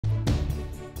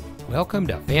Welcome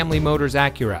to Family Motors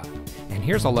Acura, and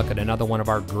here's a look at another one of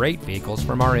our great vehicles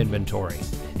from our inventory.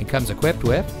 It comes equipped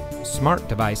with smart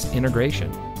device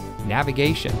integration,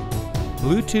 navigation,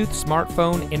 Bluetooth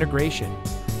smartphone integration,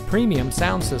 premium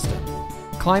sound system,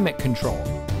 climate control,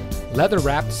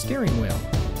 leather-wrapped steering wheel,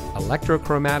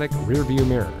 electrochromatic rear-view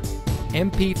mirror,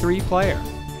 MP3 player,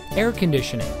 air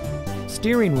conditioning,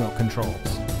 steering wheel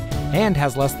controls, and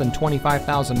has less than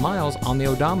 25,000 miles on the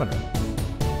odometer.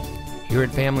 Here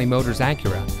at Family Motors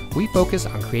Acura, we focus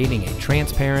on creating a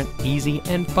transparent, easy,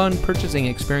 and fun purchasing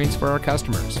experience for our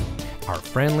customers. Our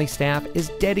friendly staff is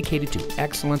dedicated to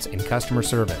excellence in customer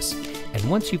service. And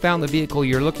once you found the vehicle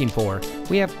you're looking for,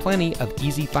 we have plenty of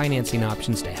easy financing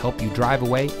options to help you drive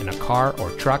away in a car or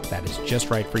truck that is just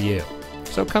right for you.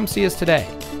 So come see us today.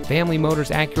 Family Motors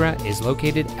Acura is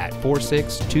located at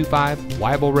 4625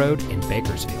 Wible Road in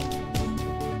Bakersfield.